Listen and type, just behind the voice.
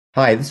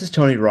Hi, this is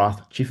Tony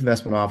Roth, Chief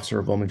Investment Officer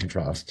of Wilmington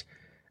Trust,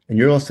 and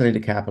you're listening to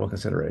Capital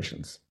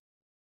Considerations.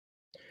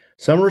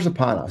 Summer is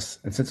upon us,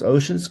 and since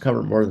oceans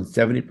cover more than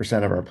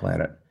 70% of our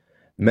planet,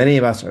 many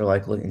of us are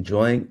likely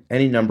enjoying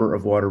any number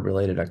of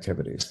water-related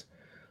activities,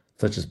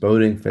 such as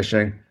boating,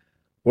 fishing,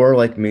 or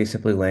like me,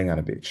 simply laying on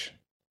a beach.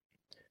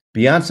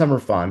 Beyond summer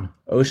fun,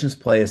 oceans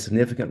play a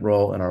significant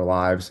role in our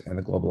lives and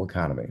the global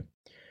economy.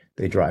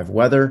 They drive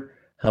weather,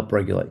 help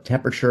regulate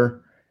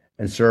temperature,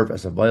 and serve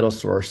as a vital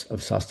source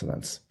of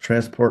sustenance,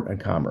 transport, and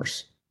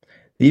commerce.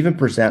 They even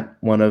present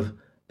one of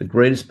the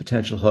greatest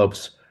potential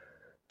hopes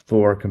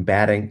for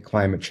combating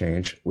climate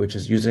change, which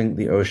is using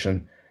the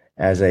ocean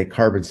as a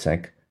carbon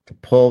sink to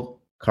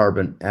pull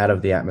carbon out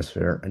of the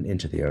atmosphere and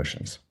into the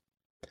oceans.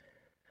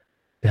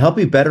 To help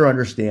you better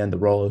understand the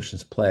role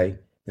oceans play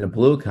in a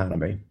blue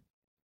economy,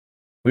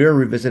 we are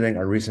revisiting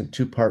our recent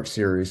two-part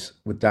series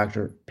with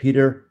Dr.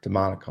 Peter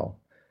Menocal,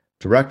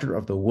 Director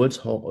of the Woods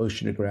Hole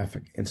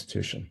Oceanographic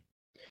Institution.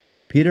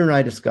 Peter and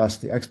I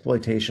discussed the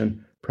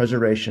exploitation,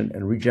 preservation,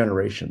 and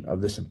regeneration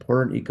of this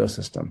important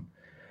ecosystem,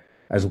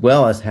 as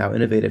well as how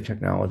innovative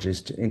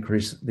technologies to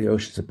increase the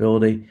ocean's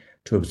ability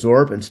to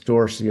absorb and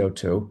store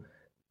CO2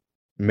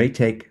 may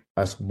take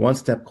us one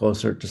step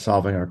closer to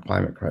solving our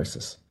climate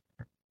crisis.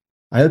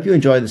 I hope you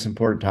enjoy this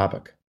important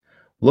topic.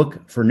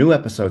 Look for new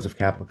episodes of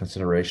Capital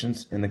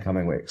Considerations in the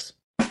coming weeks.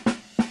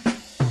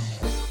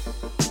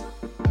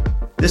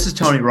 This is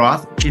Tony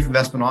Roth, Chief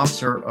Investment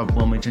Officer of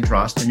Wilmington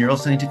Trust, and you're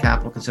listening to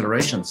Capital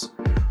Considerations.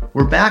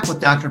 We're back with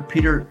Dr.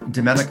 Peter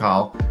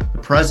Menocal, the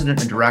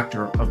President and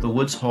Director of the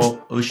Woods Hole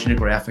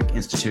Oceanographic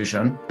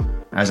Institution,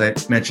 as I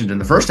mentioned in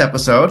the first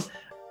episode,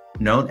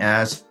 known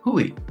as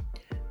WHOI.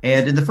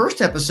 And in the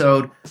first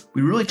episode,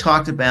 we really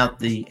talked about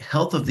the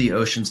health of the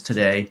oceans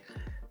today,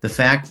 the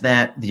fact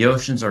that the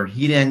oceans are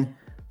heating,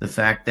 the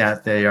fact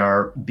that they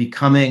are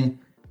becoming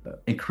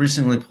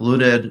increasingly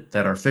polluted,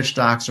 that our fish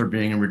stocks are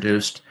being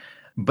reduced.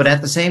 But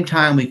at the same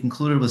time, we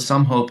concluded with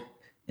some hope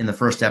in the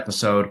first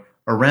episode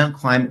around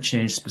climate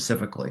change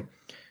specifically.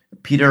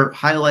 Peter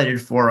highlighted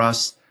for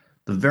us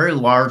the very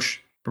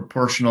large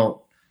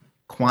proportional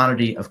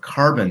quantity of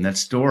carbon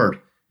that's stored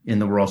in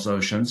the world's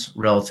oceans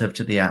relative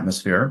to the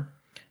atmosphere,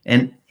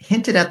 and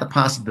hinted at the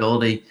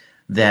possibility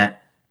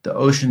that the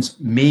oceans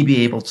may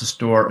be able to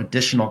store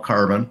additional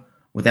carbon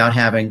without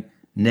having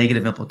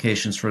negative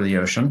implications for the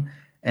ocean,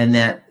 and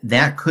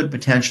that could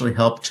potentially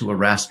help to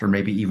arrest or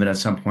maybe even at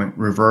some point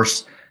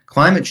reverse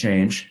climate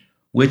change,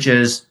 which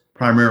is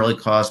primarily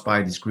caused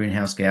by these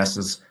greenhouse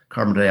gases,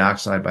 carbon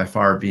dioxide by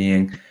far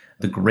being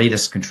the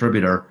greatest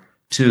contributor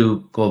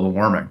to global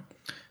warming.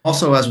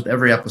 Also, as with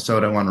every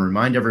episode, I want to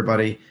remind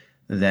everybody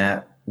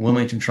that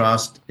Wilmington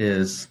Trust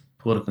is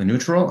politically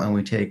neutral and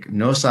we take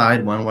no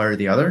side one way or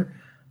the other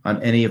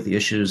on any of the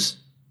issues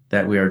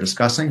that we are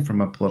discussing from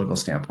a political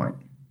standpoint.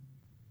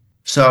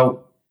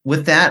 So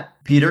with that,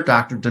 Peter,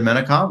 Dr.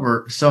 Menocal,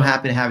 we're so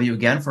happy to have you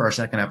again for our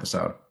second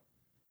episode.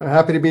 I'm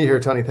happy to be here,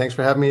 Tony. Thanks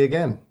for having me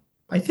again.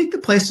 I think the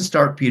place to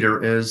start,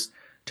 Peter, is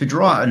to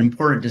draw an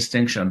important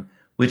distinction,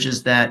 which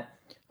is that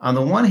on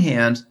the one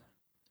hand,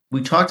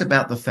 we talked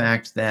about the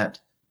fact that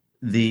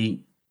the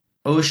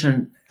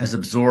ocean has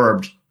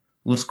absorbed,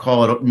 let's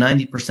call it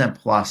 90%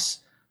 plus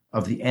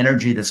of the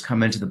energy that's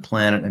come into the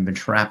planet and been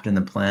trapped in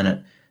the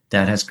planet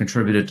that has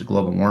contributed to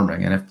global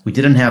warming. And if we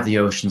didn't have the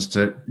oceans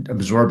to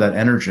absorb that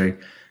energy,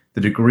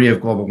 the degree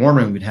of global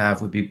warming we'd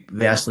have would be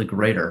vastly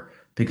greater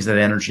because that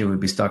energy would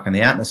be stuck in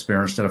the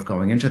atmosphere instead of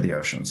going into the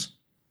oceans.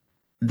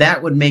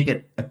 That would make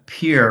it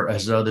appear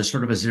as though there's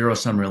sort of a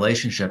zero-sum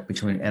relationship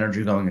between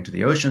energy going into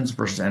the oceans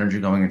versus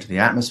energy going into the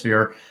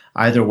atmosphere.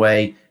 Either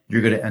way,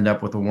 you're going to end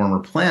up with a warmer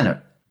planet.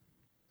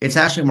 It's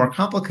actually more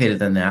complicated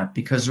than that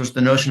because there's the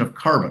notion of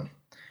carbon.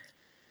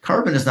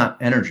 Carbon is not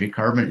energy,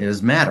 carbon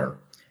is matter.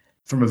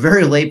 From a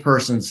very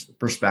layperson's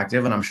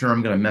perspective, and I'm sure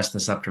I'm going to mess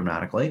this up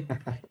dramatically,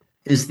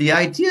 is the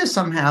idea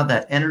somehow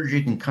that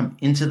energy can come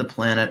into the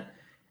planet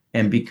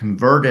and be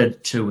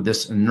converted to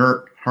this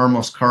inert,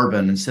 harmless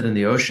carbon and sit in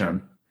the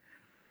ocean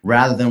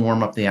rather than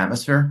warm up the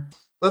atmosphere?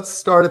 Let's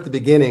start at the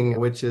beginning,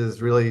 which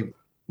is really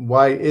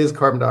why is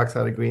carbon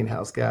dioxide a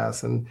greenhouse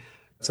gas? And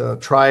it's a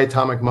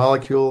triatomic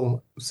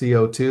molecule,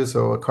 CO2,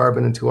 so a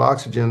carbon and two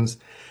oxygens.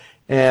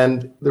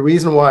 And the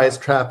reason why it's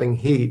trapping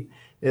heat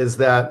is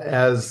that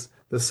as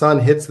the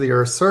sun hits the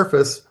Earth's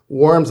surface,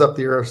 warms up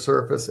the Earth's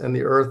surface, and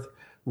the Earth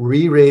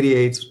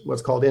re-radiates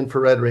what's called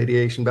infrared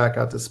radiation back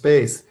out to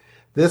space.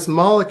 This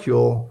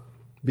molecule,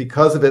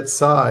 because of its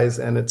size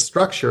and its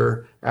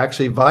structure,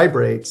 actually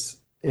vibrates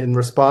in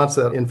response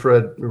to that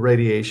infrared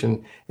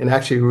radiation and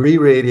actually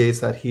re-radiates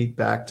that heat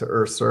back to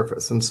Earth's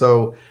surface. And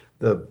so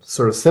the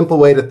sort of simple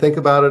way to think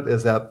about it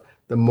is that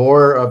the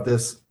more of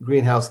this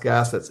greenhouse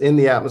gas that's in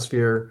the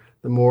atmosphere,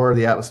 the more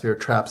the atmosphere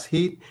traps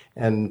heat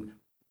and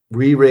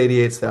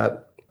re-radiates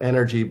that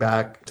energy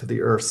back to the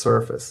Earth's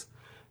surface.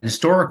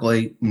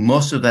 Historically,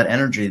 most of that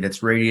energy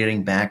that's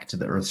radiating back to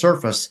the Earth's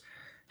surface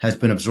has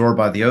been absorbed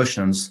by the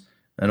oceans,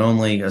 and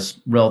only a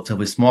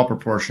relatively small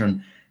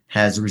proportion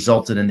has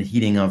resulted in the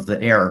heating of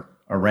the air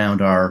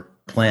around our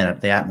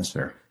planet, the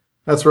atmosphere.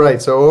 That's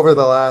right. So over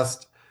the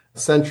last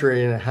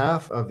century and a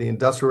half of the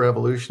Industrial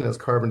Revolution, as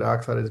carbon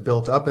dioxide is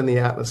built up in the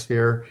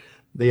atmosphere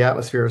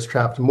has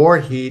trapped more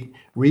heat,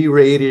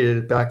 re-radiated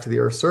it back to the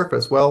Earth's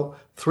surface. Well,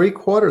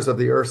 3/4 of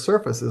the Earth's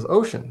surface is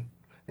ocean,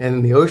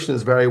 and the ocean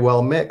is very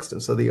well mixed.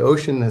 And so the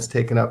ocean has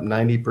taken up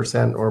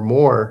 90% or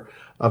more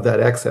of that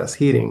excess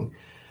heating.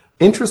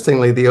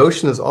 Interestingly, the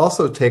ocean has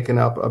also taken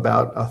up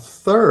about a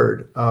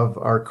third of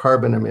our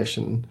carbon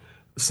emission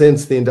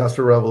since the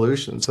Industrial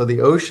Revolution. So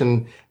the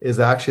ocean is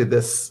actually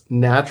this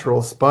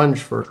natural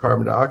sponge for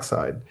carbon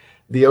dioxide.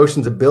 The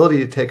ocean's ability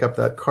to take up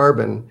that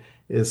carbon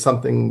is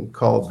something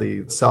called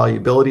the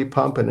solubility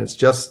pump, and it's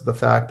just the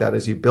fact that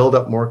as you build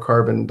up more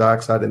carbon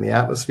dioxide in the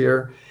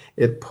atmosphere,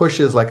 it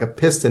pushes like a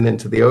piston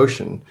into the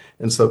ocean.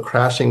 And so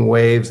crashing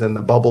waves and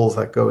the bubbles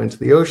that go into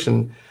the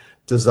ocean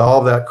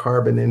dissolve that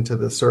carbon into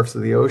the surface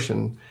of the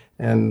ocean,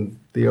 and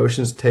the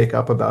oceans take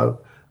up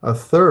about a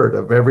third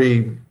of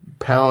every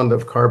pound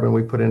of carbon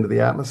we put into the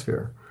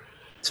atmosphere.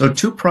 So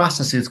two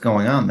processes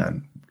going on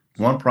then.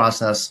 One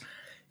process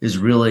is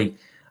really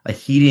a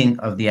heating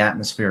of the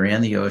atmosphere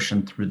and the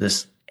ocean through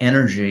this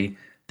energy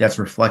that's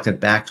reflected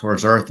back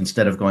towards Earth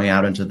instead of going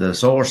out into the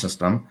solar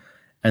system.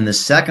 And the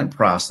second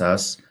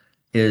process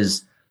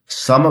is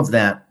some of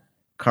that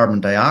carbon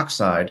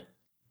dioxide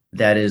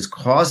that is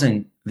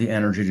causing the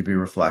energy to be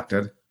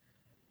reflected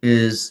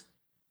is,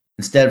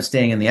 instead of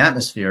staying in the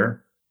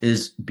atmosphere,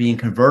 is being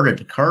converted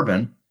to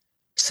carbon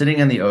sitting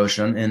in the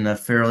ocean in a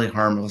fairly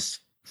harmless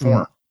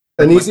form.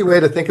 An easy way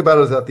to think about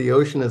it is that the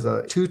ocean is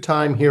a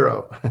two-time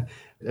hero.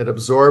 It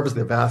absorbs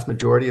the vast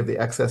majority of the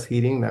excess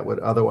heating that would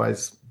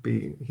otherwise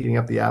be heating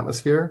up the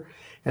atmosphere.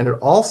 And it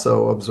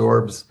also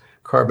absorbs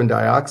carbon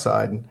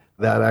dioxide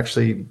that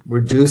actually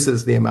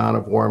reduces the amount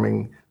of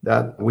warming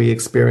that we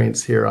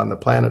experience here on the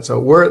planet. So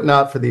were it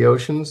not for the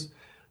oceans,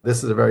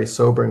 this is a very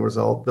sobering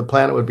result. The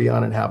planet would be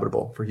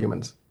uninhabitable for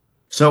humans.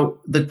 So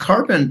the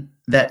carbon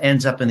that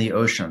ends up in the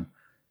ocean,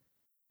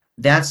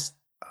 that's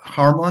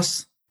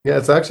harmless? Yeah,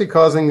 it's actually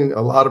causing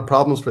a lot of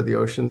problems for the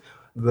ocean.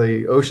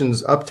 The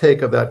ocean's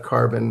uptake of that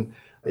carbon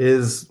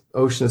is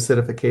ocean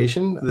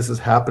acidification. This is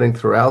happening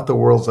throughout the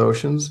world's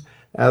oceans.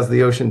 As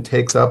the ocean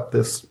takes up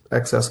this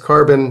excess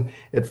carbon,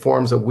 it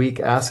forms a weak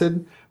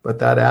acid, but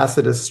that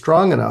acid is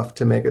strong enough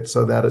to make it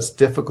so that it's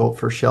difficult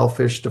for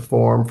shellfish to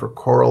form, for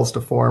corals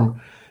to form.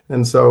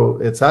 And so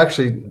it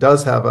actually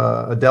does have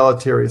a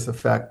deleterious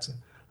effect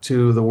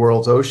to the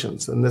world's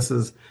oceans. And this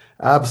is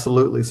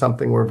absolutely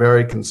something we're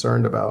very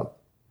concerned about.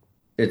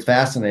 It's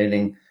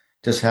fascinating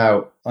just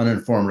how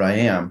uninformed I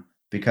am,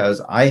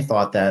 because I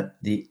thought that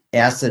the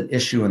acid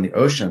issue in the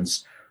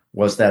oceans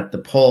was that the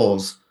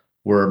poles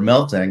were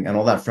melting and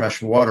all that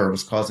fresh water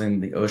was causing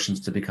the oceans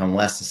to become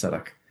less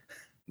acidic.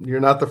 You're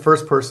not the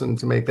first person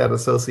to make that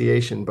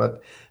association,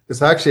 but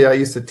it's actually, I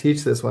used to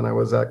teach this when I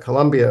was at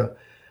Columbia.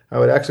 I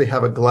would actually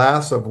have a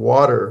glass of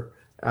water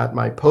at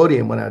my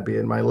podium when I'd be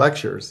in my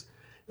lectures.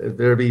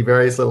 There'd be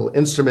various little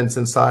instruments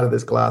inside of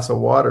this glass of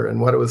water, and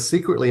what it was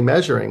secretly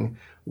measuring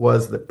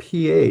was the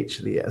pH,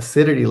 the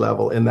acidity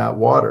level in that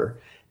water.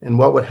 And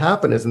what would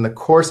happen is in the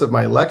course of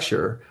my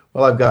lecture,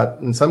 well, I've got,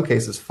 in some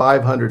cases,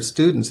 500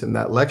 students in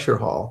that lecture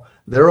hall.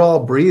 They're all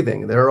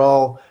breathing. They're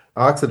all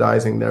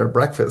oxidizing their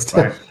breakfast.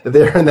 Right.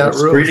 They're in that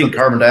room. Excreting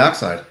carbon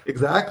dioxide.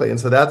 Exactly. And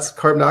so that's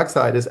carbon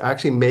dioxide is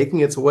actually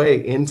making its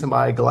way into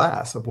my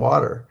glass of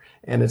water,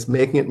 and it's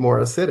making it more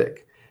acidic.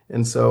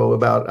 And so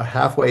about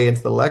halfway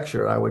into the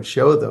lecture, I would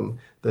show them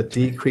the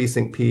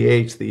decreasing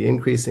pH, the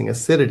increasing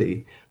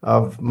acidity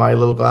of my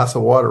little glass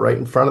of water right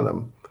in front of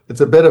them.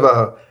 It's a bit of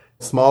a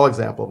small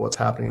example of what's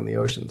happening in the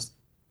oceans.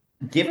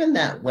 Given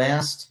that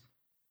last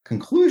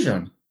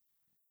conclusion,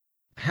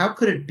 how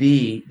could it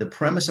be the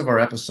premise of our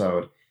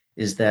episode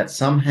is that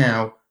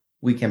somehow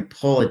we can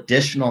pull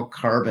additional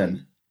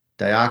carbon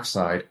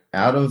dioxide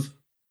out of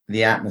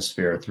the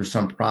atmosphere through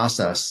some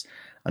process?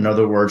 In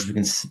other words, we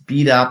can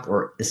speed up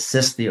or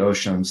assist the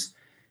oceans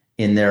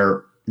in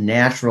their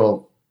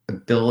natural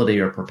ability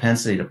or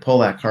propensity to pull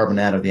that carbon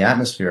out of the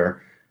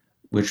atmosphere,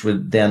 which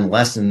would then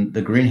lessen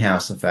the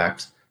greenhouse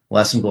effect,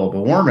 lessen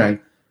global warming.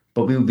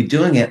 But we would be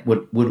doing it,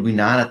 would we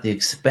not, at the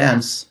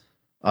expense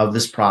of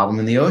this problem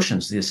in the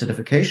oceans, the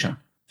acidification?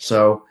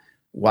 So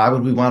why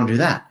would we want to do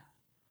that?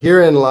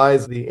 Herein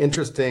lies the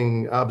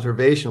interesting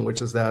observation,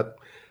 which is that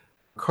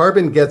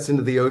carbon gets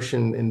into the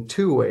ocean in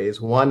two ways.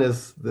 One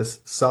is this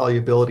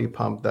solubility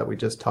pump that we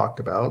just talked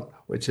about,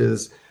 which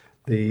is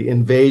the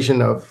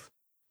invasion of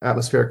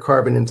atmospheric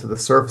carbon into the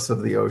surface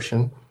of the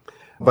ocean.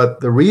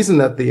 But the reason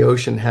that the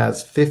ocean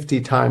has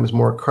 50 times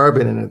more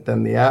carbon in it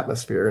than the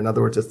atmosphere, in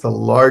other words, it's the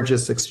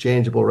largest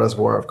exchangeable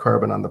reservoir of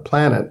carbon on the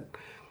planet,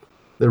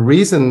 the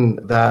reason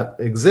that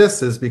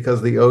exists is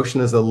because the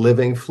ocean is a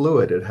living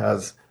fluid. It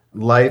has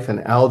life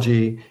and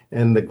algae,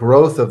 and the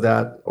growth of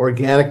that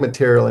organic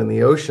material in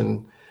the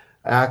ocean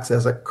acts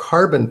as a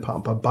carbon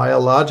pump, a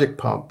biologic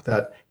pump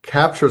that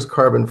captures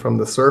carbon from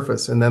the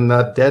surface, and then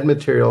that dead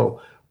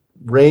material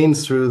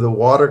rains through the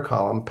water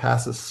column,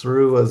 passes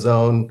through a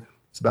zone.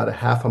 It's about a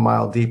half a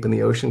mile deep in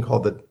the ocean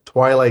called the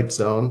twilight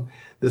zone.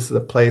 This is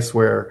a place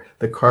where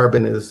the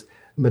carbon is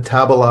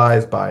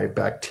metabolized by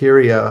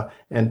bacteria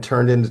and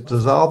turned into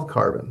dissolved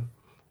carbon.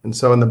 And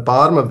so in the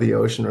bottom of the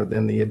ocean, or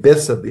in the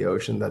abyss of the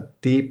ocean, the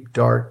deep,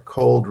 dark,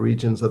 cold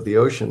regions of the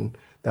ocean,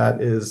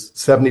 that is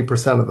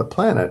 70% of the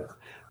planet,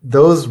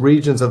 those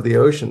regions of the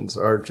oceans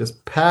are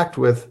just packed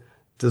with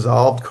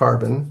dissolved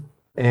carbon,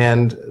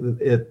 and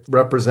it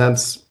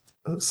represents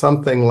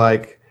something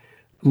like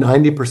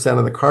 90%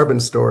 of the carbon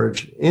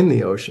storage in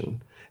the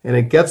ocean. And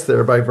it gets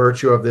there by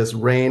virtue of this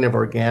rain of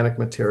organic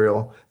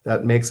material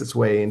that makes its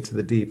way into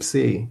the deep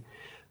sea.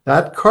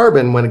 That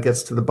carbon, when it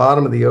gets to the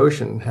bottom of the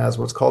ocean, has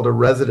what's called a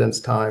residence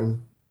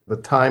time, the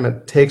time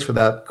it takes for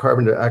that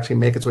carbon to actually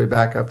make its way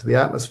back up to the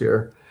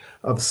atmosphere,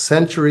 of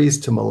centuries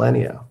to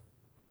millennia.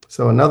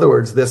 So in other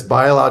words, this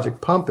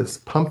biologic pump is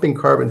pumping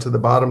carbon to the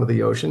bottom of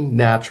the ocean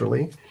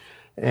naturally,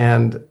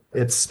 and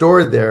it's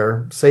stored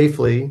there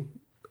safely,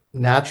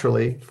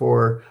 naturally,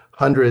 for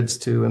hundreds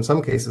to, in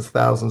some cases,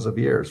 thousands of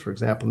years, for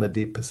example, in the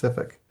deep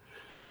Pacific.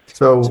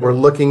 So we're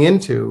looking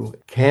into,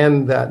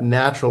 can that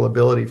natural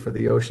ability for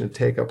the ocean to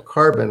take up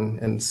carbon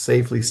and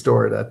safely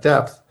store it at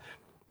depth,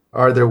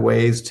 are there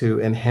ways to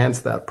enhance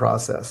that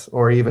process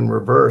or even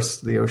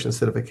reverse the ocean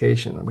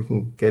acidification? And we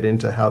can get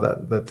into how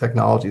the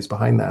technology is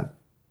behind that.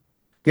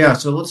 Yeah,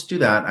 so let's do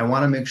that. I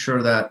want to make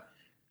sure that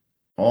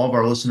all of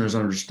our listeners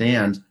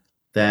understand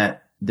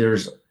that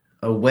there's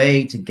a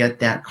way to get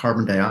that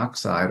carbon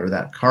dioxide, or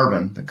that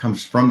carbon that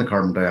comes from the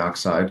carbon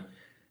dioxide,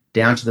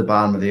 down to the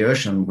bottom of the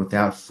ocean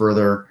without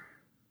further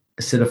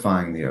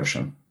acidifying the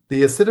ocean.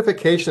 The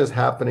acidification is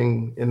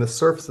happening in the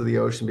surface of the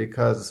ocean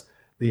because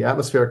the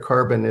atmospheric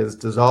carbon is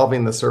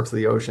dissolving the surface of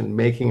the ocean,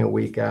 making a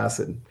weak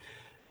acid.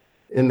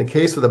 In the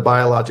case of the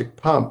biologic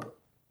pump,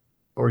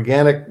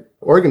 organic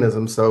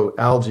organisms, so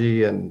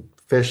algae and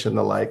fish and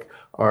the like,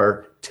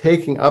 are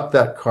taking up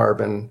that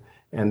carbon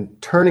and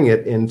turning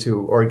it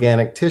into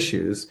organic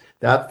tissues.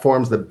 That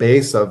forms the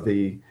base of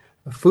the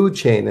food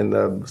chain in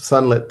the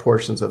sunlit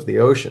portions of the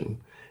ocean.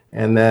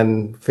 And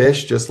then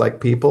fish, just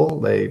like people,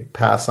 they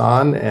pass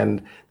on,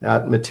 and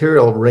that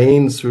material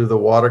rains through the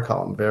water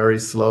column very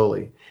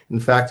slowly. In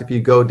fact, if you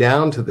go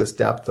down to this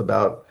depth,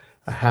 about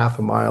a half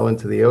a mile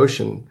into the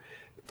ocean,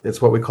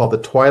 it's what we call the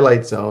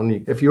twilight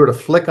zone. If you were to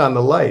flick on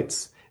the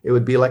lights, it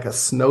would be like a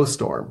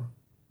snowstorm.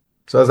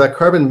 So as that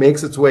carbon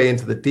makes its way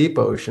into the deep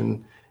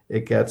ocean,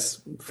 it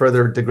gets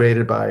further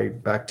degraded by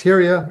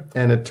bacteria,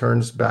 and it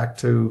turns back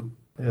to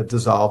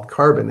dissolved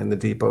carbon in the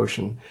deep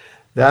ocean.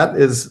 That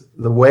is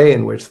the way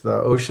in which the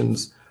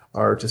oceans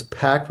are just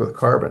packed with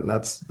carbon.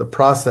 That's the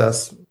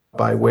process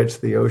by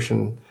which the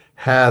ocean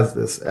has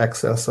this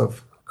excess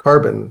of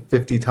carbon,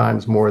 50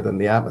 times more than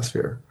the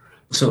atmosphere.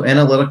 So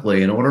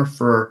analytically, in order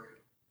for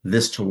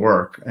this to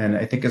work, and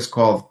I think it's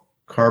called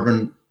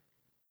carbon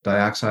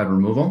dioxide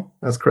removal.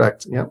 That's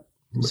correct. Yep.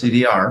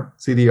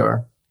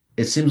 CDR.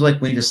 It seems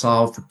like we need to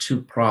solve for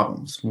two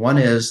problems. One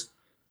is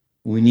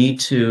we need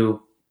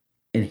to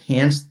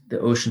enhance the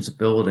ocean's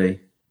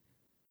ability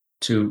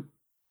to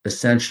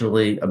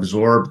essentially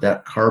absorb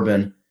that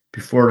carbon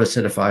before it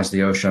acidifies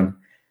the ocean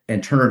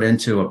and turn it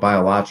into a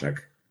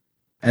biologic.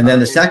 And then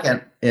the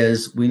second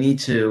is we need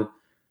to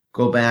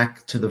go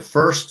back to the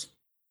first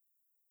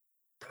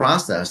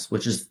process,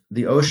 which is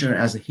the ocean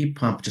as a heat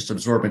pump just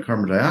absorbing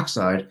carbon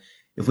dioxide.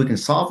 If we can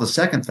solve the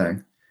second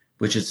thing,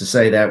 which is to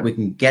say that we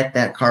can get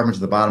that carbon to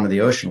the bottom of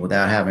the ocean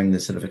without having the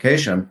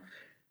acidification,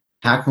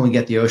 how can we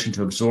get the ocean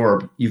to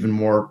absorb even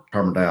more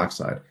carbon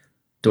dioxide?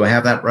 Do I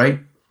have that right?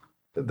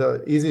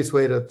 The easiest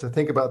way to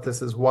think about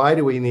this is, why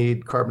do we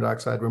need carbon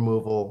dioxide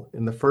removal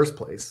in the first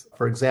place?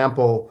 For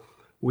example,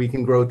 we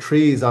can grow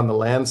trees on the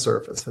land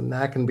surface, and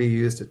that can be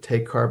used to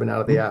take carbon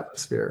out of the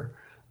atmosphere.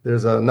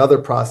 There's another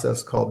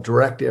process called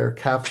direct air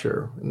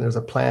capture, and there's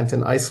a plant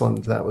in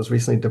Iceland that was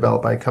recently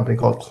developed by a company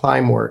called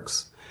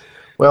Climeworks.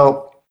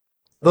 Well,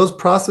 those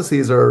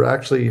processes are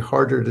actually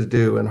harder to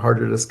do and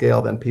harder to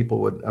scale than people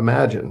would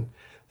imagine.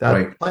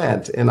 That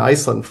plant in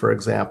Iceland, for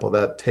example,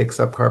 that takes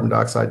up carbon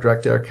dioxide,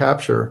 direct air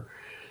capture,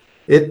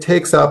 it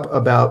takes up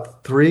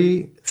about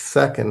 3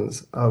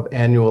 seconds of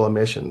annual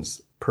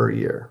emissions per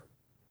year.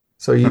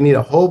 So you need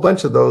a whole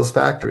bunch of those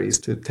factories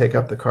to take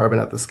up the carbon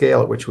at the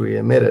scale at which we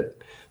emit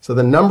it. So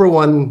the number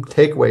one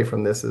takeaway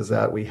from this is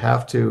that we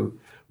have to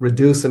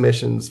reduce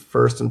emissions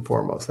first and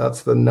foremost.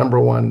 That's the number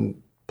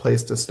one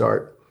place to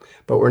start.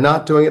 But we're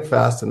not doing it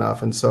fast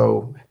enough. And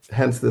so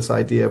hence this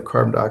idea of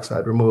carbon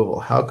dioxide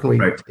removal. How can we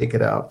take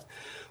it out?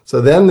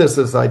 So then there's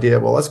this idea,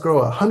 well, let's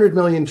grow 100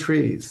 million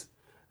trees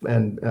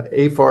and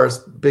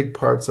afforest big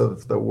parts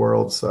of the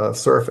world's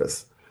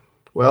surface.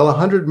 Well,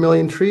 100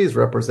 million trees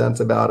represents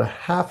about a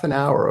half an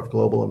hour of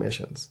global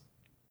emissions.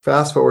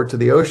 Fast forward to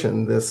the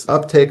ocean, this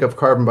uptake of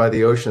carbon by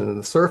the ocean and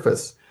the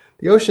surface,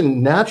 the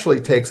ocean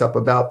naturally takes up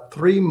about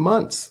 3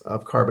 months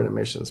of carbon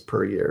emissions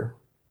per year.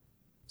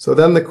 So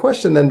then the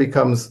question then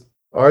becomes,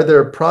 are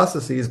there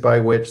processes by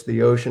which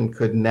the ocean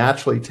could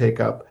naturally take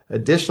up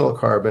additional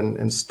carbon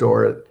and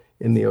store it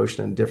in the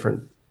ocean in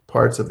different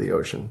parts of the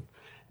ocean?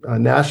 A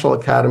National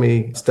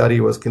Academy study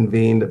was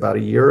convened about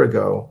a year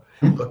ago,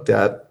 looked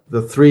at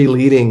the 3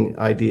 leading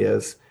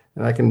ideas,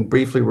 and I can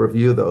briefly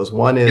review those.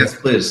 One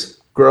is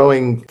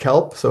growing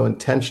kelp, so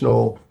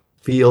intentional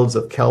fields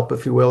of kelp,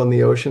 if you will, in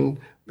the ocean.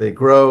 They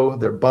grow,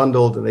 they're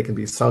bundled, and they can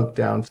be sunk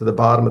down to the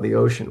bottom of the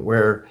ocean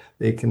where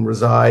they can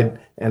reside,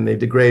 and they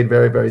degrade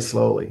very, very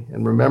slowly.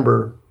 And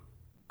remember,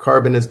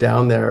 carbon is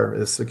down there,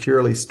 is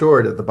securely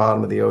stored at the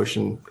bottom of the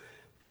ocean,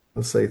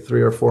 let's say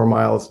 3 or 4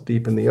 miles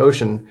deep in the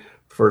ocean,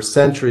 for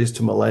centuries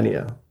to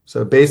millennia.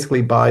 So it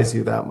basically buys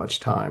you that much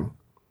time.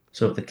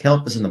 So if the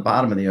kelp is in the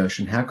bottom of the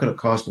ocean, how could it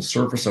cause the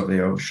surface of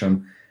the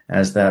ocean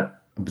as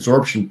that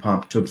absorption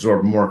pump to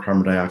absorb more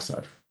carbon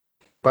dioxide?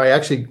 By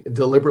actually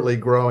deliberately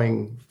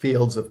growing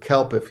fields of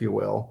kelp, if you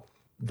will,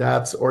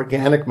 that's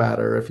organic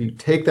matter. If you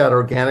take that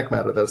organic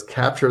matter that's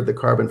captured the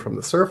carbon from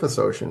the surface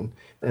ocean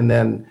and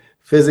then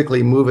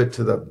physically move it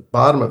to the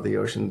bottom of the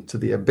ocean, to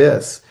the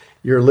abyss,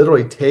 you're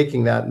literally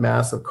taking that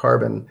mass of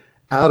carbon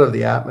out of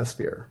the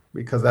atmosphere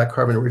because that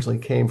carbon originally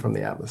came from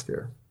the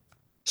atmosphere.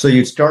 So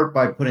you'd start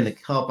by putting the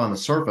kelp on the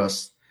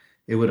surface.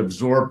 It would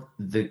absorb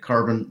the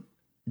carbon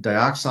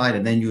dioxide,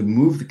 and then you would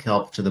move the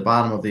kelp to the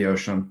bottom of the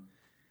ocean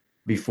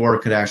before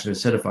it could actually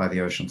acidify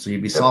the ocean. So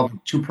you'd be solving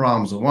two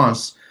problems at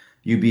once.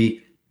 You'd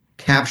be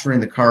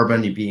capturing the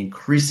carbon, you'd be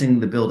increasing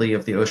the ability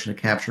of the ocean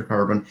to capture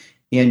carbon,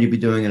 and you'd be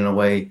doing it in a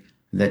way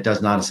that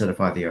does not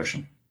acidify the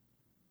ocean.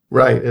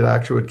 Right. It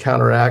actually would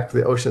counteract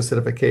the ocean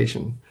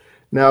acidification.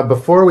 Now,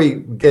 before we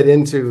get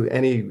into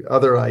any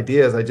other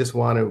ideas, I just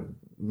want to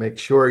make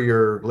sure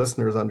your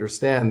listeners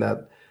understand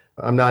that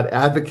I'm not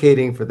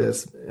advocating for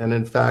this. And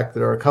in fact,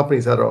 there are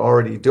companies that are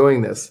already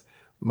doing this.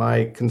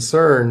 My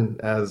concern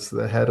as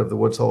the head of the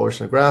Woods Hole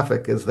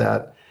Oceanographic is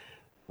that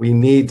we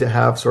need to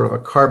have sort of a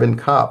carbon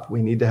cop.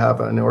 We need to have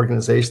an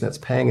organization that's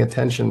paying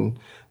attention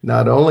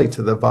not only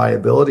to the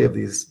viability of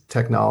these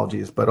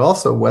technologies, but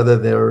also whether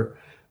they're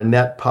a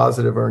net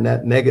positive or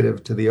net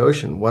negative to the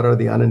ocean. What are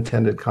the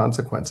unintended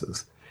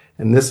consequences?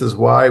 And this is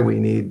why we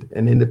need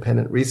an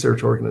independent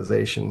research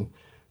organization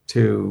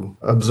to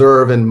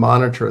observe and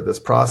monitor this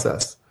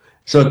process.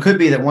 So it could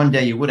be that one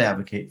day you would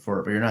advocate for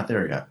it, but you're not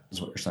there yet,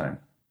 is what you're saying.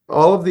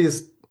 All of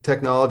these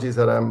technologies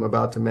that I'm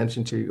about to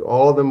mention to you,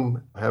 all of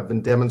them have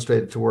been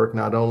demonstrated to work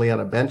not only on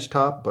a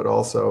benchtop, but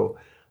also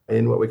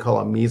in what we call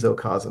a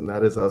mesocosm.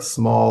 That is a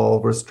small,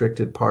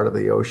 restricted part of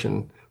the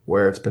ocean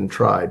where it's been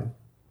tried.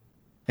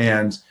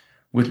 And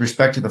with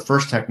respect to the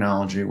first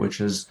technology,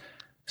 which is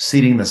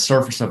seeding the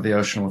surface of the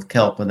ocean with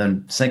kelp and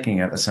then sinking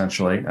it,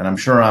 essentially, and I'm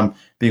sure I'm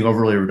being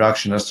overly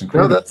reductionist and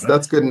crude. No,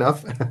 that's good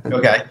enough.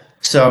 Okay.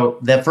 So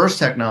that first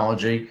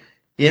technology,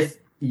 if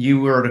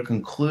you were to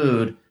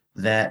conclude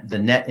that the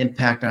net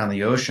impact on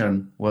the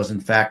ocean was in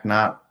fact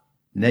not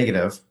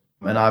negative,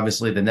 and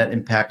obviously the net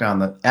impact on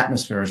the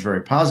atmosphere is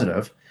very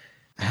positive,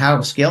 how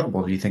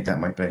scalable do you think that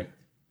might be?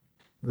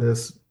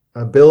 This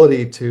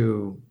ability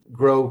to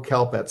grow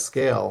kelp at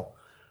scale,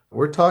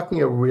 we're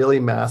talking a really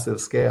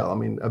massive scale. I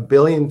mean, 1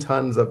 billion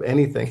tons of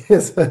anything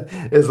is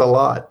a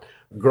lot.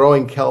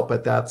 Growing kelp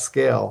at that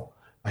scale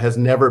has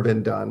never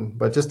been done.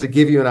 But just to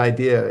give you an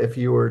idea, if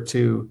you were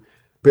to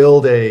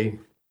build a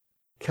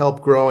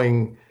kelp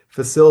growing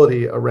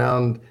facility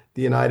around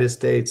the United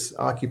States,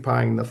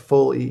 occupying the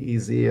full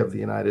EEZ of the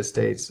United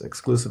States,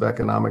 exclusive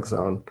economic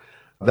zone,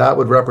 that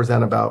would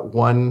represent about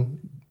 1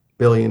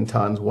 billion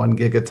tons, 1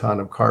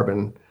 gigaton of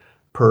carbon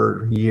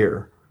per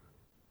year.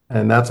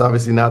 And that's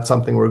obviously not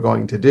something we're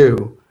going to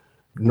do,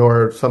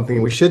 nor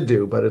something we should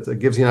do, but it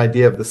gives you an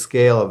idea of the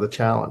scale of the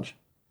challenge.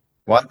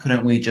 Why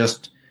couldn't we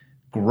just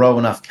grow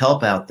enough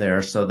kelp out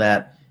there so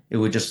that it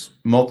would just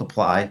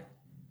multiply,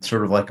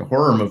 sort of like a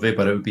horror movie,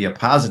 but it would be a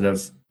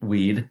positive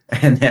weed,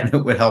 and then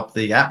it would help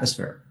the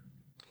atmosphere?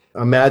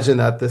 Imagine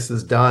that this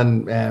is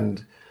done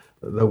and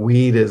the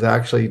weed is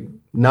actually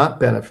not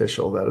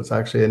beneficial, that it's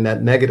actually a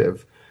net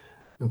negative.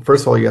 And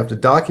first of all, you have to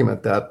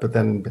document that, but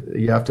then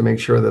you have to make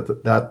sure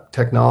that that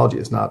technology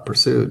is not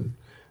pursued.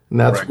 And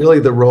that's Right. really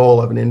the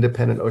role of an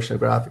independent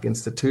oceanographic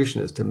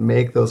institution, is to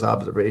make those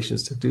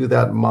observations, to do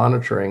that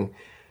monitoring,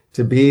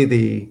 to be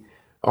the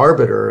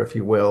arbiter, if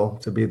you will,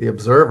 to be the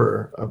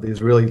observer of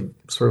these really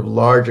sort of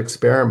large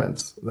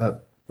experiments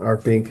that are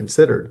being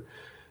considered.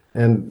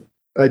 And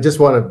I just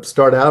want to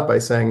start out by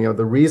saying,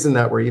 the reason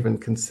that we're even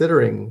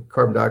considering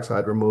carbon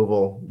dioxide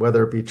removal,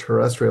 whether it be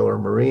terrestrial or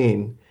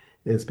marine,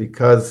 is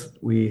because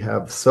we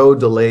have so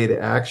delayed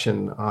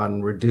action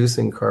on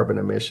reducing carbon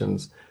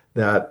emissions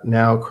that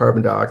now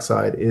carbon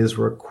dioxide is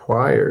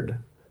required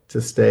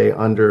to stay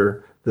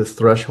under this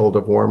threshold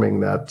of warming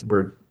that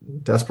we're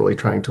desperately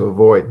trying to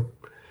avoid.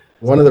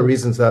 One of the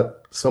reasons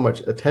that so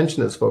much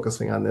attention is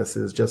focusing on this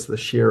is just the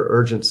sheer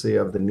urgency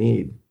of the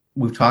need.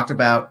 We've talked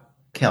about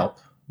kelp.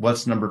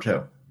 What's number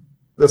two?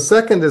 The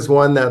second is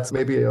one that's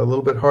maybe a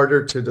little bit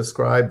harder to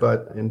describe,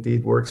 but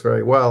indeed works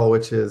very well,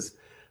 which is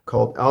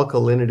called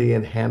alkalinity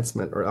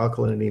enhancement or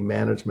alkalinity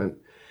management.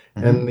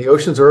 Mm-hmm. And the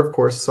oceans are, of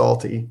course,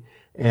 salty.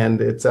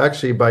 And it's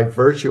actually by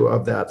virtue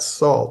of that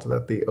salt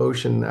that the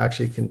ocean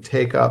actually can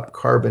take up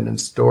carbon and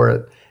store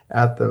it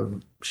at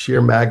the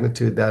sheer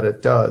magnitude that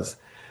it does.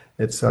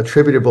 It's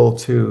attributable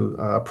to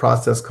a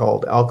process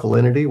called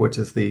alkalinity, which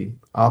is the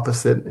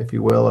opposite, if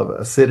you will, of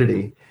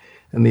acidity.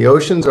 And the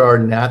oceans are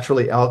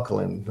naturally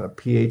alkaline. The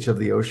pH of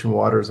the ocean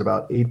water is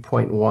about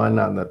 8.1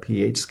 on the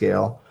pH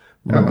scale.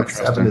 Remember,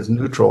 7 is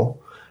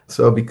neutral.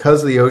 So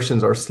because the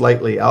oceans are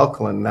slightly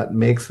alkaline, that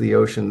makes the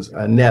oceans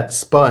a net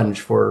sponge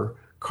for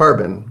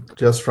carbon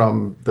just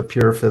from the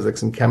pure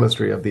physics and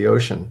chemistry of the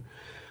ocean.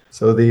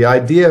 So the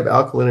idea of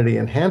alkalinity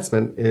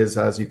enhancement is,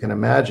 as you can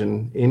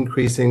imagine,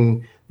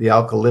 increasing the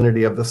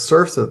alkalinity of the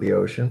surface of the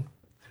ocean.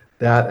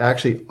 That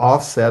actually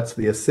offsets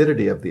the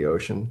acidity of the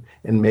ocean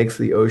and makes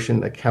the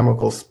ocean a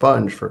chemical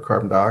sponge for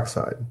carbon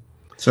dioxide.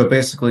 So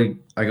basically,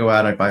 I go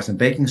out, I buy some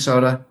baking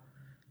soda,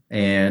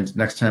 and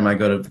next time I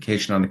go to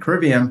vacation on the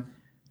Caribbean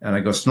and I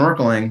go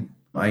snorkeling,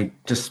 I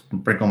just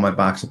sprinkle my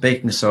box of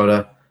baking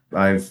soda.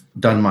 I've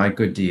done my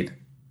good deed.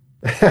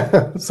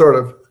 Sort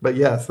of, but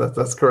yes,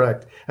 that's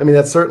correct. I mean,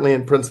 that's certainly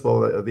in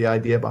principle the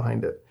idea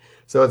behind it.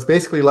 So it's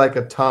basically like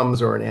a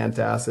Tums or an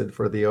antacid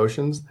for the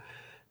oceans.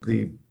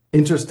 The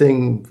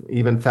interesting,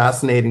 even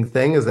fascinating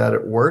thing is that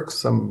it works.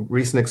 Some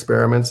recent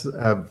experiments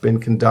have been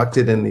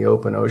conducted in the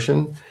open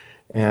ocean,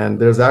 and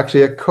there's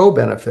actually a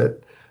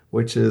co-benefit,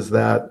 which is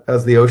that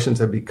as the oceans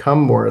have become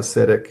more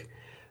acidic,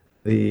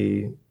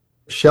 the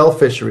shell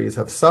fisheries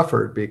have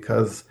suffered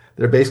because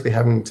they're basically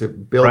having to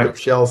build up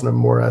shells in a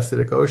more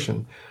acidic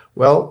ocean.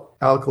 Well,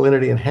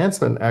 alkalinity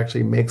enhancement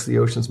actually makes the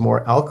oceans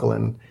more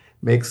alkaline,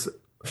 makes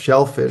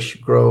shellfish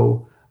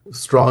grow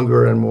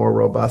stronger and more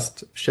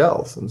robust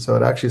shells. And so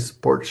it actually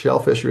supports shell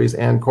fisheries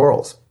and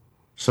corals.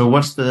 So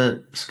what's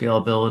the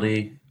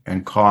scalability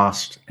and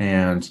cost,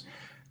 and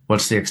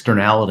what's the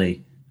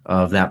externality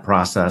of that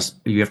process?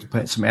 You have to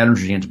put some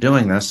energy into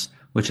doing this,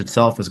 which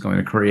itself is going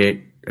to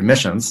create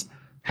emissions.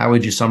 How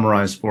would you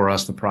summarize for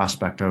us the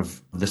prospect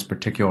of this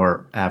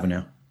particular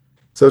avenue?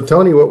 So,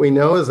 Tony, what we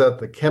know is that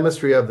the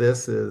chemistry of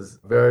this is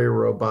very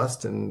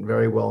robust and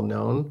very well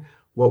known.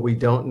 What we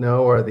don't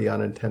know are the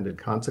unintended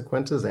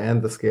consequences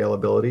and the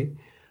scalability.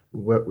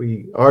 What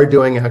we are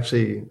doing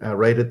actually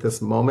right at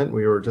this moment,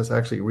 we were just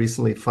actually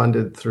recently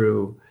funded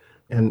through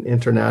an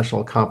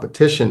international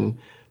competition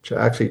to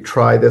actually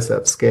try this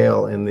at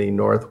scale in the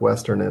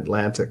northwestern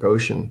Atlantic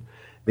Ocean.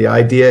 The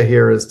idea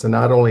here is to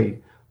not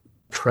only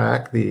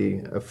track the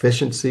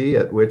efficiency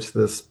at which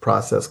this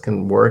process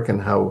can work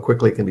and how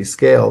quickly it can be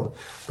scaled,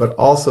 but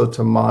also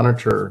to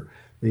monitor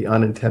the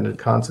unintended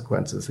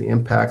consequences, the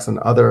impacts on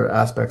other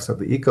aspects of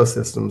the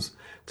ecosystems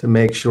to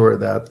make sure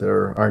that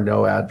there are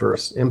no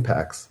adverse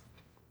impacts.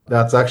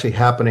 That's actually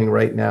happening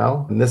right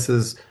now. And this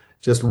is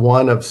just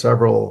one of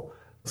several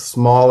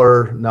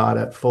smaller, not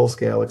at full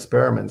scale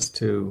experiments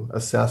to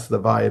assess the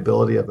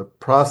viability of the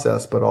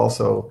process, but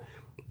also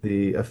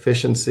the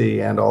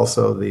efficiency and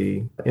also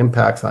the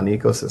impacts on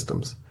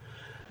ecosystems.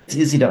 It's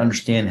easy to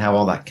understand how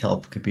all that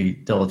kelp could be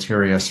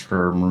deleterious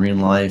for marine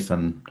life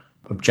and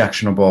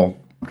objectionable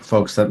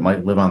folks that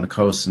might live on the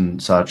coast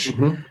and such.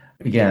 Mm-hmm.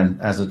 Again,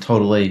 as a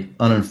totally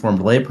uninformed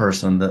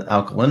layperson, the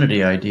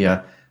alkalinity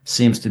idea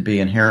seems to be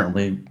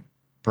inherently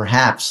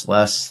perhaps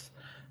less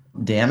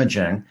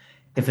damaging.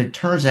 If it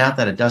turns out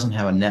that it doesn't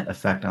have a net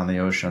effect on the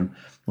ocean,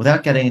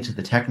 without getting into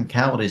the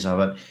technicalities of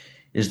it,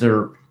 is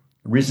there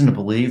reason to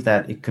believe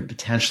that it could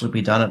potentially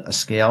be done at a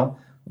scale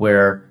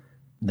where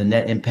the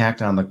net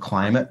impact on the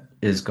climate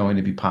is going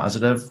to be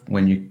positive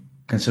when you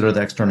consider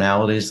the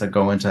externalities that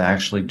go into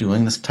actually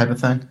doing this type of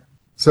thing?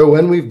 So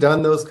when we've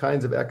done those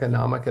kinds of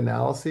economic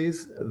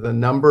analyses, the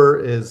number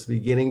is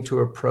beginning to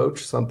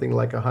approach something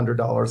like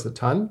 $100 a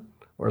ton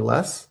or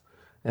less.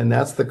 And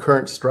that's the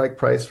current strike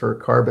price for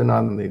carbon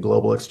on the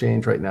global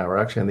exchange right now, or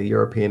actually on the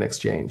European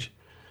exchange.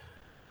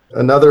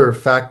 Another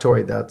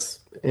factoid that's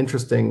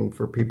interesting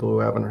for people who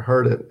haven't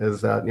heard it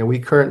is that we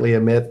currently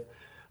emit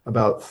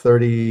about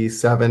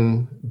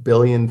 37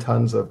 billion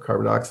tons of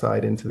carbon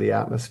dioxide into the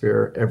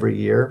atmosphere every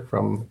year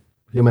from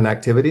human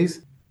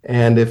activities.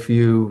 And if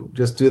you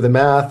just do the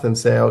math and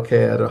say,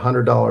 okay, at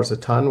 $100 a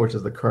ton, which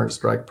is the current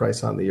strike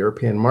price on the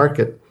European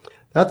market,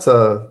 that's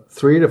a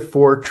 $3 to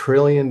 $4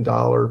 trillion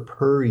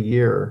per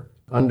year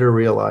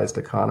underrealized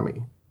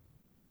economy.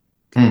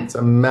 It's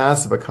a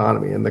massive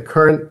economy. And the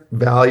current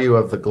value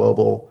of the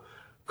global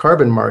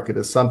carbon market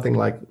is something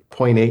like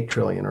 0.8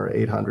 trillion or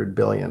 800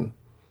 billion.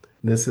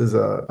 This is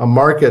a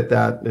market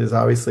that is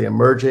obviously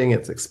emerging,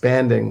 it's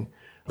expanding,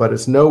 but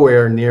it's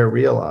nowhere near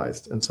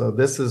realized. And so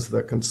this is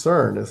the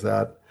concern, is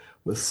that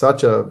with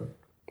such a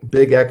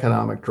big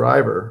economic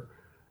driver,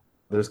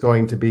 there's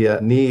going to be a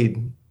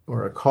need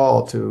or a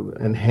call to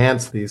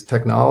enhance these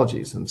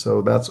technologies. And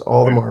so that's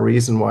all the more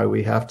reason why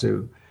we have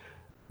to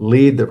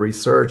lead the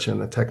research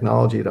and the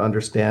technology to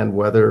understand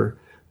whether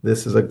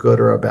this is a good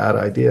or a bad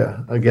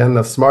idea. Again,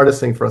 the smartest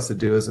thing for us to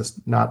do is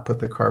just not put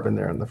the carbon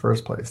there in the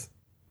first place.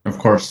 Of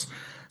course.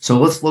 So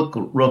let's look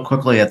real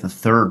quickly at the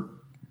third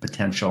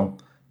potential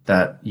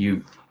that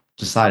you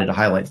decided to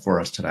highlight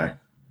for us today.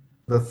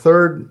 The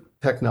third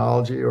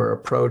technology or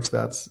approach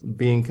that's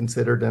being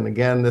considered, and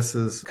again, this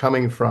is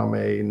coming from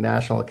a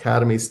National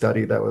Academy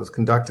study that was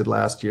conducted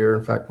last year.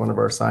 In fact, one of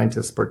our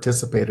scientists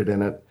participated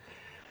in it.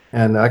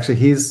 And actually,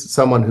 he's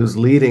someone who's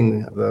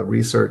leading the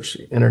research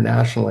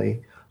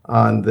internationally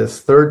on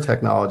this third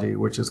technology,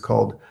 which is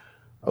called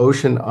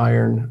ocean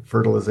iron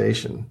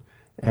fertilization.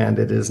 And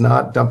it is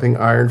not dumping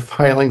iron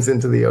filings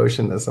into the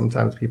ocean, as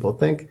sometimes people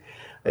think.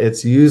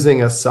 It's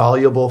using a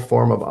soluble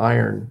form of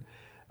iron.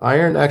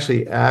 Iron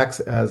actually acts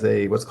as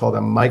what's called a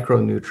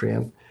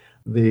micronutrient.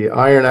 The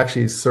iron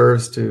actually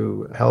serves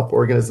to help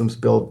organisms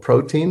build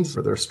proteins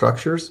for their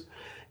structures.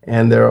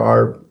 And there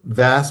are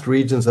vast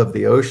regions of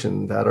the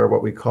ocean that are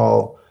what we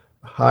call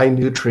high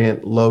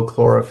nutrient, low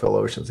chlorophyll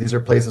oceans. These are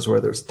places where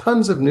there's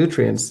tons of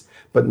nutrients,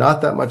 but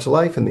not that much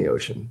life in the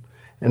ocean.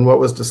 And what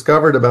was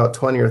discovered about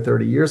 20 or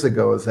 30 years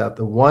ago is that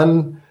the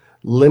one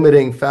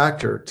limiting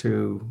factor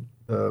to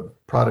the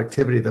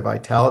productivity, the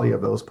vitality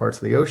of those parts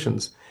of the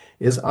oceans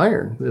is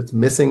iron. It's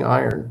missing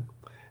iron.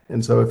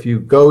 And so if you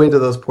go into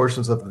those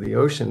portions of the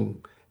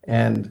ocean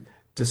and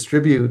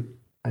distribute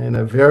in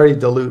a very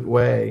dilute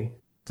way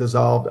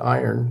dissolved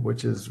iron,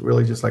 which is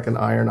really just like an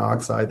iron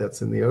oxide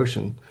that's in the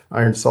ocean,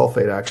 iron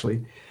sulfate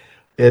actually,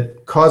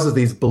 it causes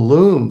these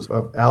blooms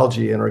of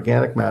algae and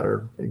organic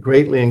matter,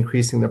 greatly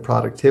increasing the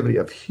productivity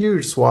of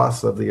huge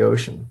swaths of the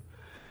ocean.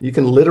 You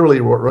can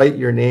literally write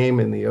your name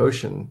in the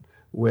ocean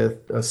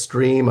with a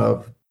stream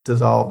of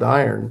dissolved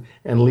iron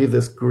and leave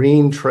this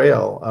green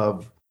trail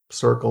of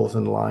circles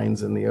and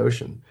lines in the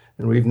ocean.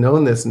 And we've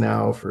known this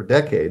now for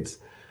decades.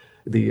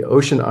 The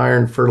ocean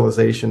iron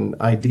fertilization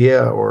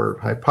idea or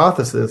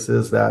hypothesis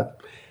is that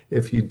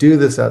if you do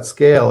this at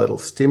scale, it'll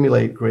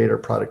stimulate greater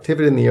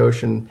productivity in the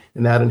ocean,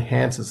 and that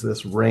enhances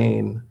this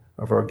rain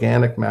of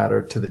organic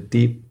matter to the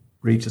deep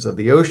reaches of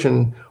the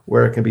ocean,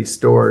 where it can be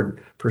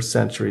stored for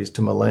centuries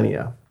to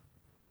millennia.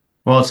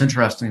 Well, it's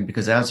interesting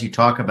because as you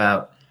talk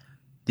about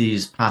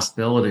these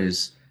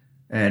possibilities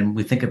and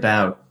we think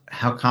about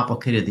how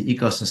complicated the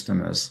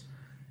ecosystem is,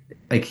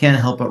 I can't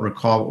help but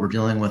recall what we're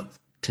dealing with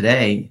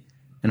today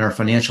in our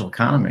financial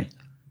economy.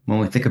 When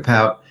we think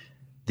about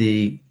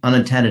the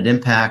unintended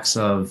impacts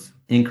of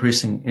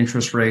increasing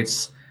interest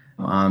rates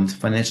on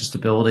financial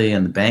stability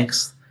and the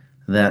banks,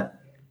 that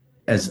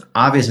as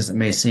obvious as it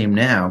may seem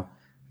now,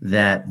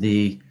 that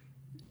the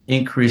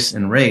increase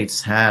in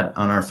rates had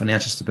on our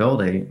financial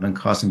stability and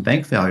causing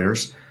bank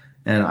failures.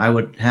 And I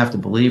would have to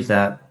believe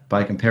that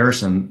by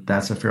comparison,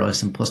 that's a fairly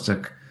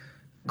simplistic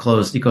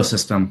closed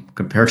ecosystem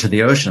compared to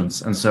the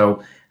oceans. And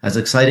so as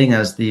exciting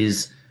as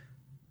these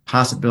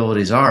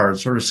possibilities are,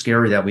 it's sort of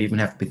scary that we even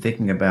have to be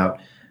thinking about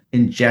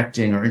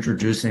injecting or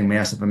introducing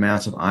massive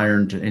amounts of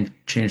iron to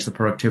change the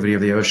productivity of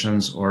the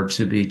oceans, or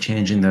to be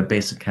changing the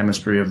basic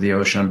chemistry of the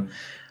ocean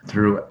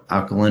through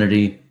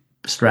alkalinity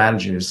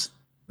strategies.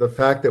 The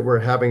fact that we're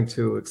having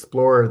to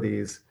explore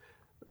these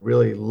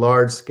really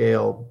large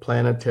scale,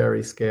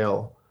 planetary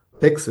scale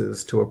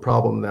fixes to a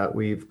problem that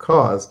we've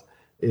caused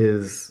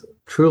is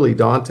truly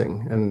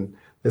daunting. And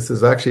this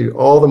is actually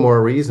all the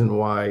more reason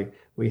why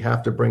we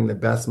have to bring the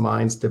best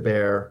minds to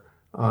bear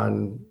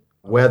on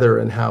whether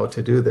and how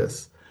to do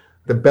this.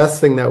 The best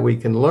thing that we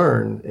can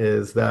learn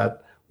is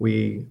that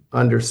we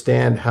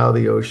understand how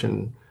the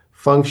ocean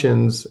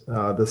functions,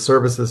 the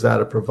services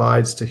that it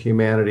provides to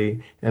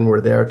humanity, and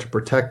we're there to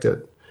protect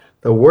it.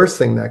 The worst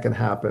thing that can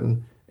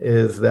happen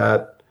is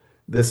that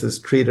this is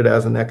treated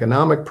as an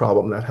economic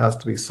problem that has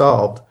to be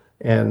solved,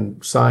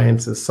 and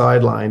science is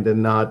sidelined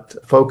and not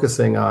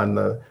focusing on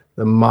the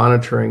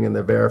monitoring and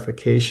the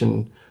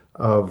verification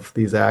of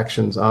these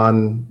actions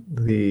on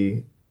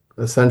the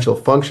essential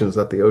functions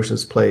that the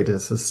oceans play to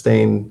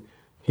sustain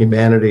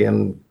humanity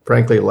and,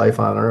 frankly, life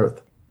on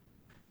Earth.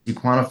 You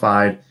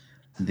quantified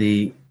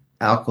the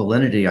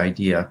alkalinity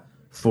idea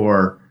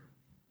for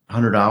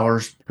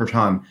 $100 per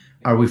ton.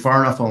 Are we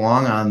far enough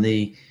along on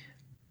the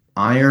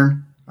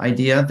iron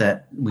idea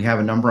that we have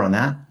a number on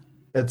that?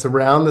 It's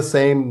around the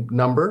same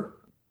number.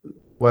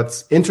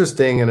 What's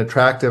interesting and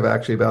attractive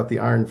actually about the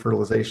iron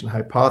fertilization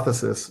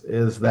hypothesis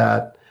is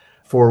that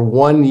for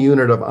 1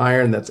 unit of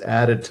iron that's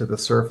added to the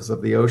surface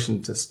of the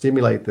ocean to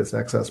stimulate this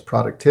excess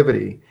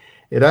productivity,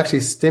 it actually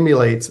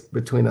stimulates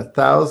between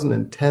 1,000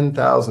 and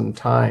 10,000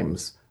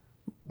 times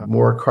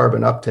more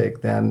carbon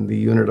uptake than the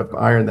unit of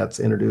iron that's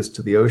introduced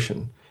to the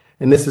ocean.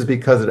 And this is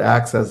because it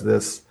acts as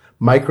this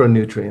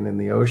micronutrient in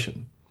the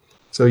ocean.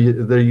 So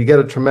you get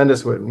a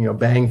tremendous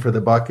bang for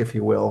the buck, if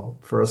you will,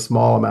 for a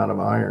small amount of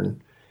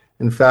iron.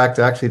 In fact,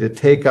 actually, to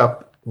take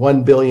up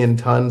 1 billion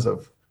tons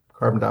of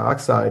carbon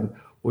dioxide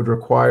would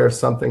require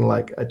something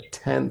like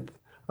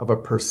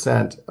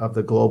 0.1% of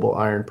the global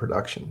iron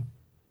production.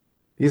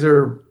 These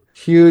are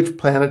huge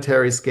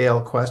planetary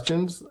scale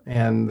questions,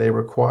 and they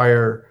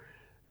require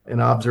an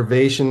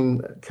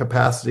observation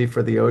capacity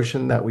for the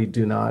ocean that we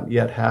do not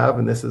yet have.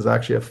 And this is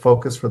actually a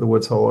focus for the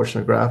Woods Hole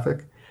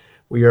Oceanographic.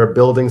 We are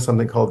building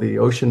something called the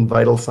Ocean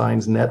Vital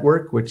Signs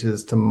Network, which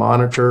is to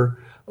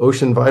monitor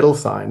ocean vital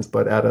signs,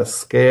 but at a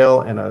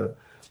scale and a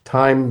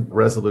time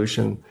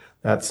resolution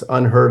that's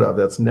unheard of,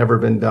 that's never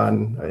been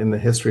done in the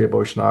history of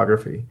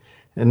oceanography.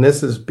 And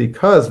this is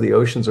because the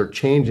oceans are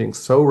changing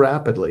so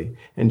rapidly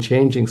and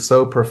changing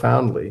so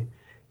profoundly.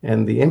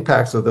 And the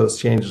impacts of those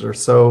changes are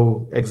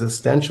so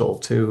existential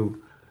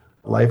to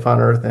life on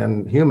Earth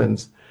and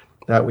humans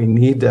that we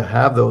need to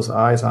have those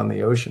eyes on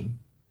the ocean.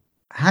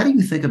 How do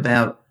you think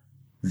about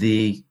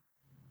the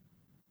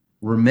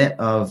remit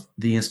of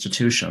the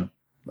institution,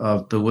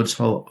 of the Woods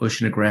Hole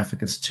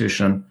Oceanographic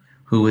Institution,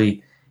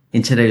 WHOI,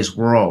 in today's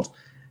world?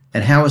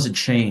 And how has it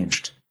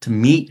changed to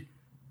meet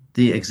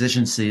the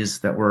exigencies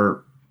that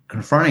we're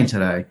confronting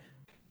today?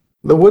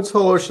 The Woods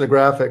Hole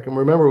Oceanographic, and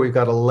remember, we've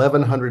got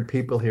 1,100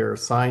 people here,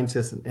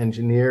 scientists and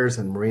engineers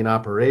and marine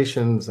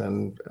operations,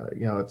 and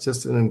it's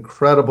just an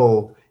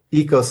incredible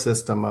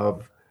ecosystem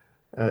of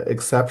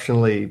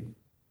exceptionally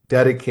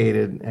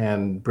dedicated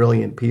and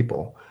brilliant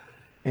people.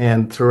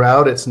 And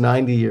throughout its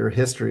 90-year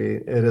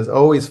history, it has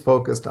always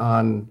focused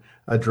on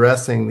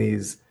addressing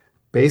these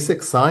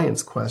basic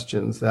science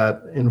questions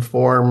that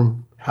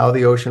inform how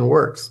the ocean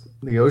works.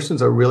 The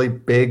ocean's a really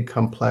big,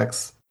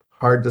 complex,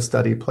 hard to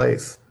study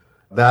place.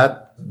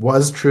 That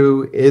was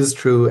true, is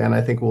true, and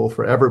I think will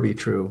forever be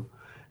true.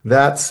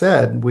 That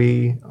said,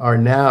 we are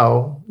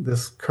now,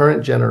 this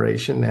current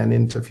generation and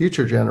into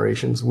future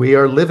generations, we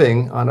are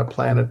living on a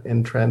planet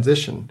in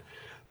transition.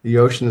 The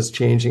ocean is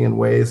changing in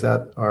ways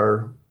that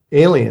are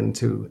alien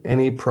to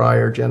any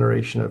prior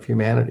generation of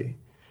humanity.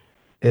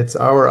 It's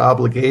our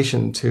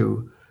obligation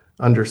to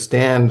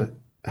understand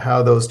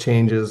how those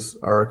changes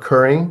are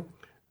occurring,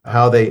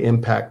 how they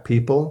impact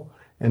people,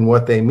 and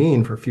what they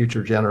mean for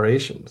future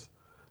generations.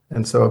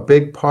 And so a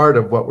big part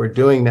of what we're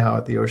doing now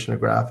at the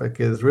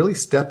Oceanographic is really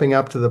stepping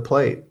up to the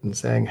plate and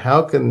saying,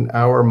 how can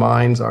our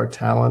minds, our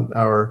talent,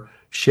 our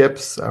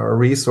ships, our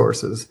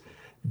resources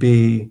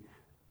be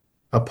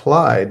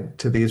applied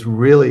to these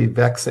really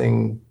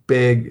vexing,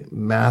 big,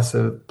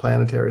 massive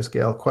planetary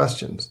scale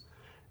questions?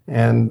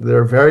 And there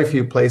are very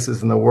few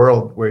places in the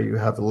world where you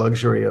have the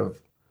luxury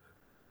of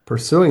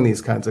pursuing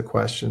these kinds of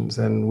questions,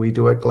 and we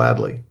do it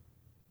gladly.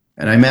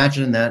 And I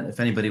imagine that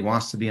if anybody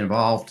wants to be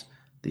involved,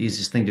 the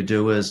easiest thing to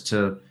do is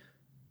to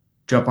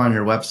jump on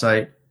your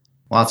website.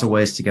 Lots of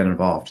ways to get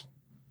involved.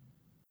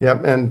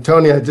 Yep. And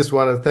Tony, I just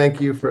want to thank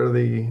you for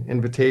the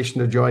invitation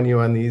to join you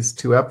on these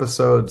 2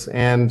 episodes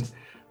and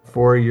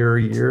for your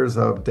years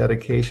of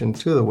dedication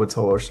to the Woods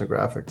Hole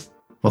Oceanographic.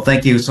 Well,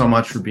 thank you so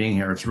much for being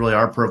here. It's really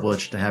our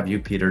privilege to have you,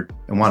 Peter.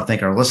 I want to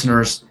thank our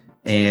listeners,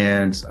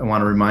 and I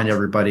want to remind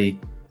everybody,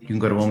 you can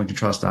go to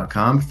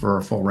wilmingtontrust.com for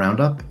a full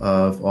roundup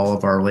of all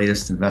of our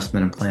latest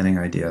investment and planning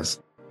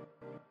ideas.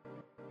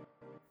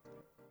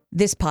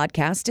 This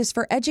podcast is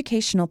for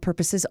educational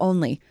purposes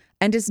only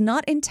and is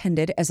not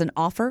intended as an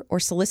offer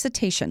or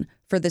solicitation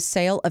for the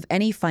sale of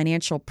any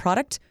financial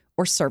product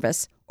or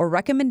service or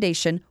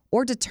recommendation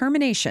or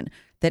determination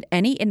that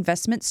any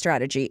investment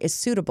strategy is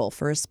suitable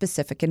for a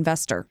specific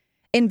investor.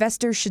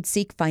 Investors should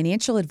seek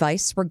financial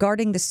advice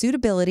regarding the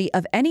suitability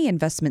of any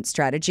investment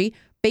strategy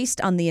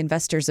based on the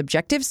investor's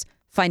objectives,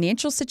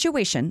 financial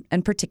situation,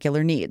 and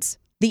particular needs.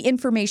 The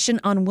information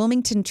on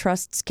Wilmington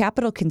Trust's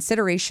capital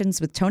considerations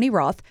with Tony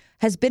Roth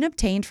has been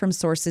obtained from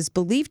sources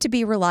believed to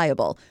be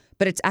reliable,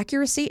 but its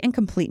accuracy and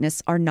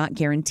completeness are not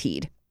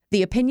guaranteed.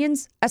 The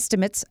opinions,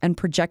 estimates, and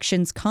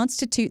projections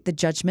constitute the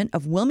judgment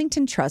of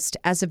Wilmington Trust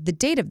as of the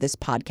date of this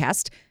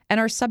podcast and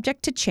are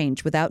subject to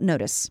change without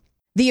notice.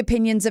 The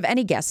opinions of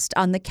any guest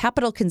on the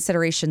Capital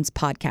Considerations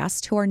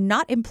podcast who are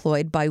not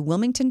employed by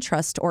Wilmington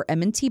Trust or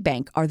M&T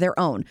Bank are their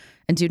own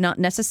and do not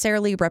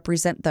necessarily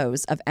represent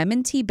those of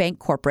M&T Bank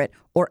Corporate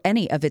or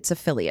any of its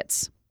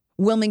affiliates.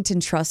 Wilmington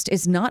Trust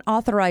is not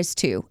authorized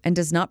to and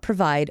does not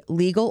provide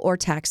legal or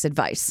tax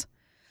advice.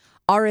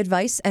 Our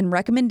advice and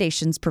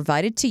recommendations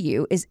provided to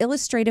you is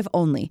illustrative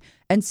only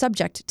and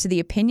subject to the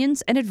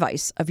opinions and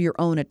advice of your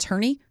own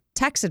attorney,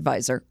 tax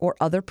advisor, or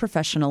other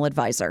professional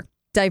advisor.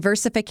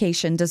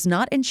 Diversification does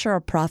not ensure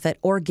a profit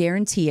or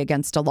guarantee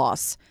against a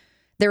loss.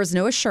 There is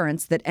no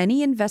assurance that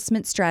any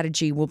investment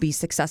strategy will be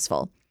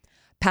successful.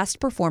 Past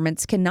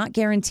performance cannot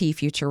guarantee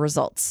future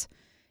results.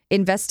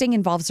 Investing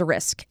involves a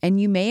risk, and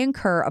you may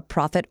incur a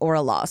profit or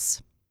a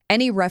loss.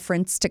 Any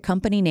reference to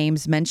company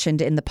names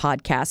mentioned in the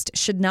podcast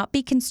should not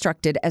be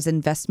construed as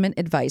investment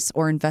advice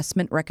or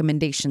investment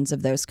recommendations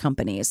of those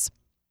companies.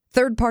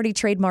 Third-party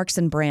trademarks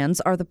and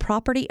brands are the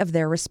property of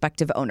their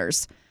respective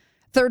owners.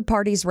 Third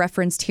parties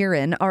referenced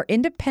herein are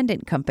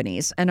independent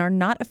companies and are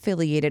not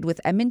affiliated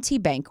with M&T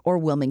Bank or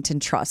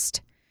Wilmington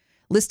Trust.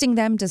 Listing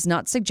them does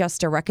not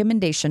suggest a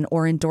recommendation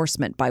or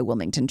endorsement by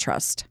Wilmington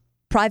Trust.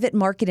 Private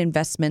market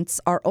investments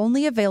are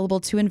only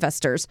available to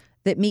investors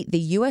that meet the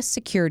U.S.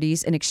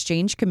 Securities and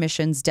Exchange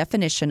Commission's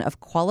definition of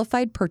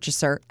qualified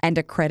purchaser and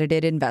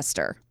accredited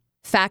investor.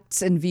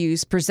 Facts and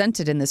views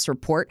presented in this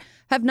report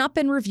have not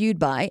been reviewed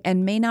by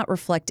and may not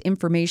reflect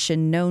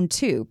information known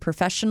to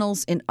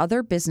professionals in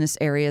other business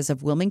areas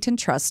of Wilmington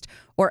Trust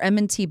or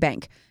M&T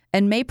Bank,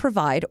 and may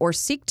provide or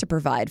seek to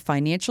provide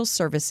financial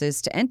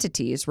services to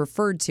entities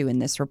referred to in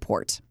this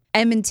report.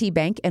 M&T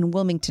Bank and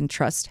Wilmington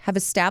Trust have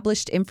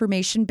established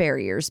information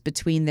barriers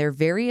between their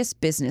various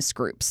business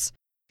groups.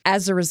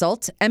 As a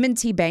result,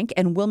 M&T Bank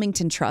and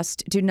Wilmington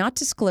Trust do not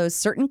disclose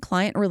certain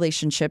client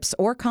relationships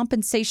or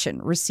compensation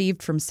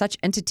received from such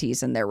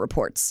entities in their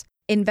reports.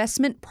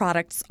 Investment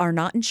products are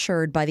not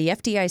insured by the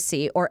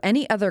FDIC or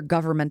any other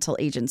governmental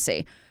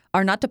agency,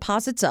 are not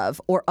deposits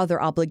of or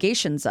other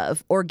obligations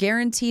of or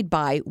guaranteed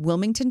by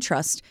Wilmington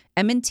Trust,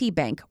 M&T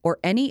Bank, or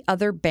any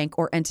other bank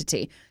or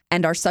entity,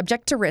 and are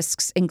subject to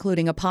risks,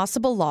 including a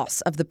possible loss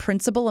of the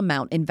principal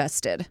amount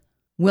invested.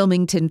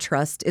 Wilmington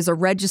Trust is a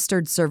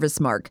registered service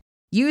mark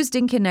used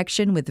in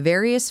connection with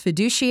various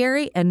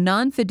fiduciary and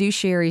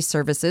non-fiduciary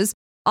services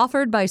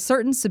offered by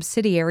certain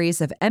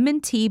subsidiaries of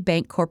M&T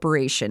Bank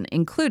Corporation,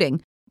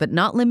 including, but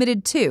not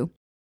limited to,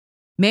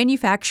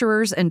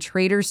 Manufacturers and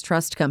Traders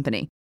Trust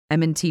Company,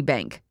 M&T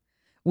Bank,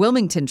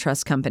 Wilmington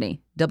Trust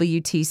Company,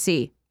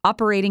 WTC,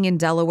 operating in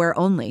Delaware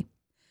only,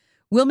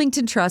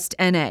 Wilmington Trust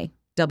N.A.,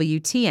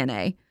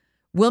 WTNA,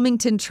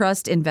 Wilmington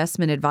Trust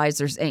Investment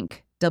Advisors,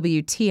 Inc.,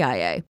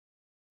 WTIA,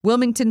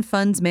 Wilmington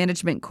Funds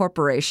Management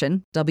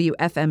Corporation,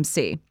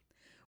 WFMC,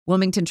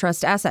 Wilmington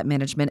Trust Asset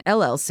Management,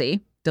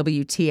 LLC,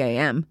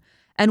 WTAM,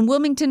 and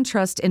Wilmington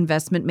Trust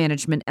Investment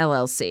Management,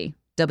 LLC,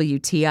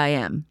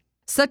 WTIM.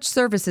 Such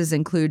services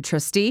include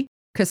trustee,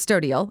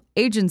 custodial,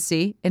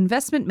 agency,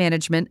 investment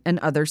management, and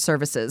other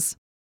services.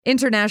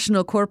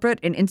 International corporate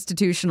and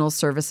institutional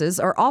services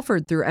are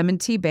offered through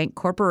M&T Bank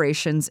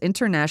Corporation's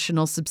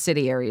international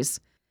subsidiaries.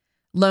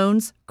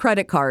 Loans,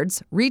 credit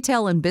cards,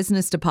 retail and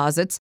business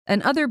deposits,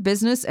 and other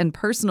business and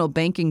personal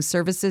banking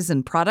services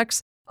and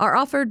products are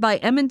offered by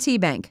M&T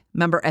Bank,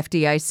 member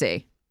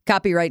FDIC.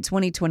 Copyright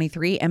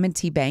 2023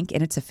 M&T Bank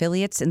and its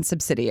affiliates and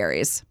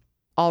subsidiaries.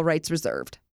 All rights reserved.